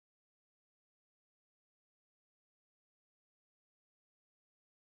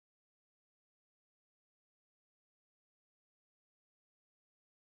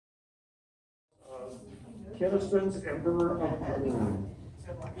Kynaston's Emperor of Horn.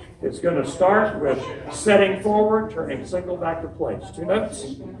 It's going to start with setting forward, turning single back to place. 2 notes.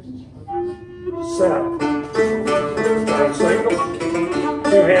 Set. Turn single. 2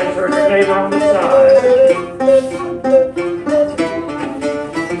 hands, turn your neighbor on the side.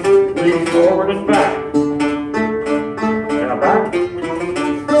 Lean forward and back. Now back.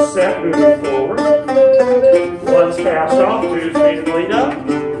 Set, moving forward. 1's cast off, 2's lead and lead up.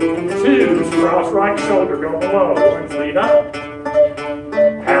 2's cross right shoulder, go below. 1's lead up.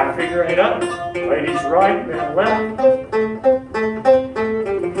 Half figure 8 up. Ladies right, then left.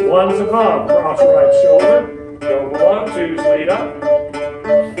 1's above, cross right shoulder, go below. 2's lead up.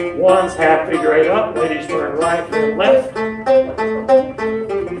 1's half figure 8 up. Ladies turn right, then left.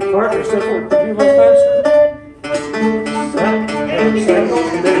 Partner, step forward. Could you a little faster? Set, and single.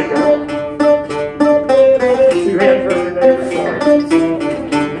 There you go. 2 hands over your neighbor's side.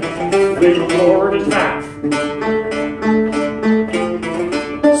 Lean forward and back.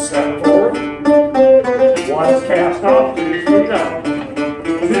 Step forward. 1's cast off, 2's lead up.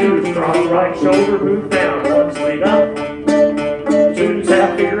 2's cross right shoulder, move down. 1's lead up. 2's half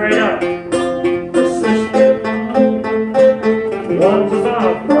figure 8 up. Assist. 1's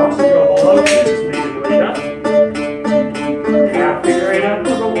above, cross and go below. 2's lead and lead up. Half figure 8 up to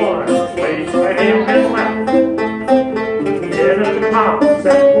the 1's. Ladies right hand and left. In at the top,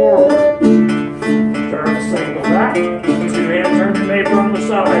 step forward. Turn single back. 2 hands, turn your neighbor on the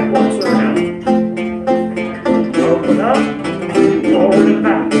side. Once around. Open up. Forward and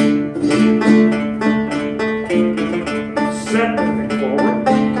back. Set, moving forward.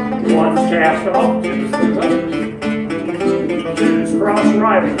 1's cast off. 2's move up. 2's cross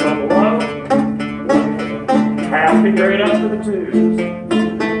right and go below. Half figure 8 up to the 2's.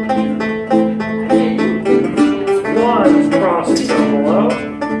 1's cross and go below.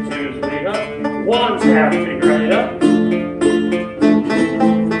 2's lead up. 1's half figure 8 up.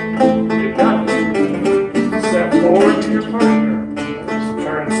 You got it. Step forward to your partner.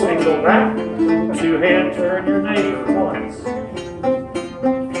 Turn single back. 2 hand turn your neighbor once.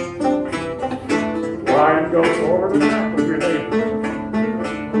 Line go forward and back with your neighbor.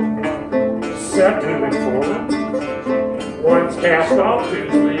 Set, moving forward. 1's cast off,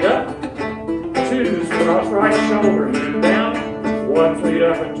 2's lead up. 2's cross right shoulder, move down. 1's lead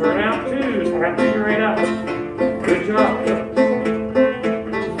up and turn out. 2's half figure 8 up. Good job.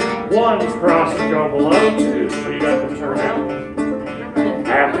 1's cross and go below. 2's lead up and turn out.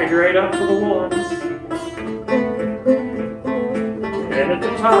 Half figure 8 up for the 1's. And at the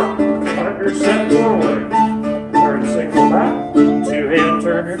top, partner set forward. Turn single back. 2 hand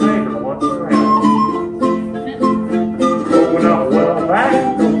turn your neighbor once around. Open up well back.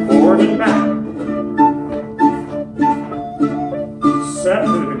 Go forward and back. Set,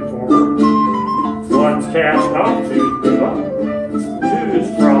 moving forward. 1's cast off. 2's move up. 2's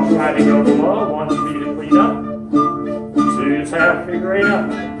cross right and go below. 1's feet and lead up. 2's half figure 8 up.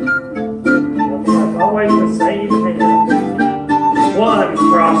 Always the same hand. 1's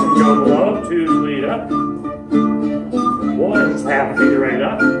cross and go below. 2's lead up. 1's half figure 8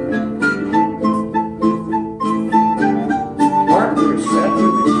 up. Partner set,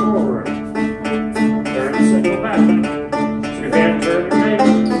 moving forward. Turn single back. 2 hand turn your neighbor.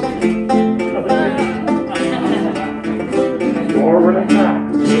 Forward and back.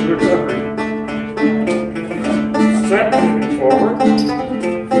 Good recovery. Set, moving forward.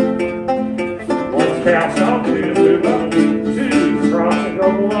 1's cast off, 2's move up. 2's cross and go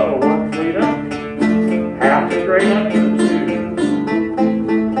below. 1's lead up. Half figure 8 up to the 2's.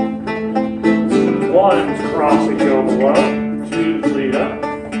 1's cross and go below. 2's lead up.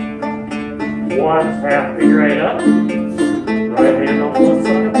 1's half figure 8 up. Right hand on one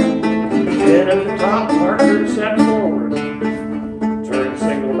side. Then at the top, partner set forward. Turn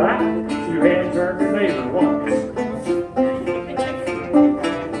single back. 2 hand turn your neighbor once.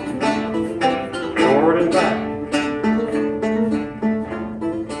 Forward and back.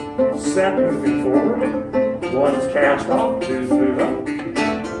 Set, moving forward. 1's cast off. 2's move up.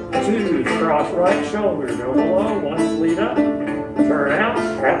 2's cross right shoulder, go below. 1's lead up. Turn out.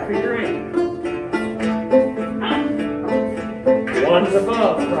 Half figure 8. 1's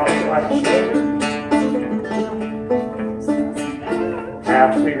above, cross right shoulder.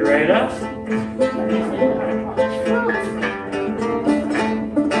 Half figure 8 up.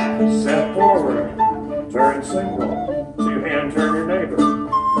 Set forward. Turn single. 2 hand turn your neighbor.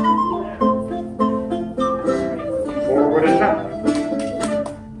 Forward and back.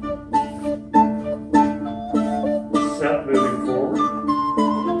 Set, moving forward.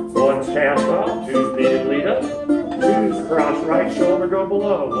 1's cast off. 2's cross right shoulder, go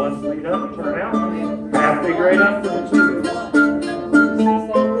below. 1's lead up, turn out. Half figure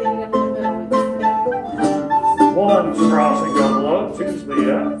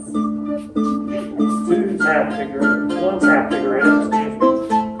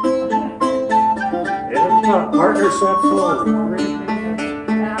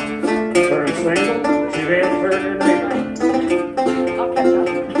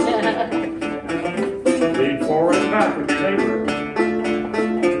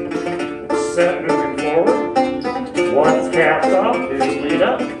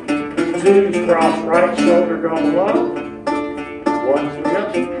Twos, cross right shoulder, go below. Ones lead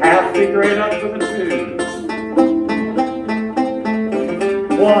up, half figure eight up for the twos.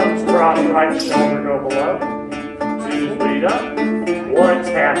 Ones, cross right shoulder, go below. Twos lead up. Ones,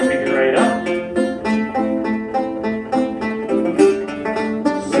 half figure eight up.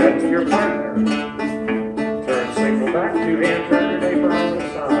 Set to your partner. Turn single back, two hand turn your neighbor on the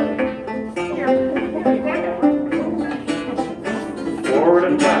side. Forward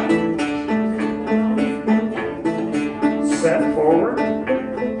and back. Set forward.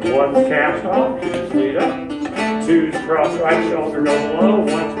 Ones cast off, twos lead up. Twos cross right shoulder, go below.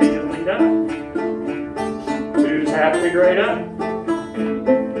 Ones medium lead up. Twos half figure eight up.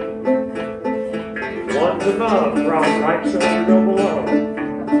 Ones above, cross right shoulder, go below.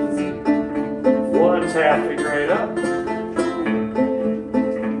 Ones half figure eight up.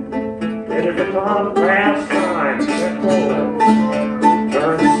 Hit it upon the pass.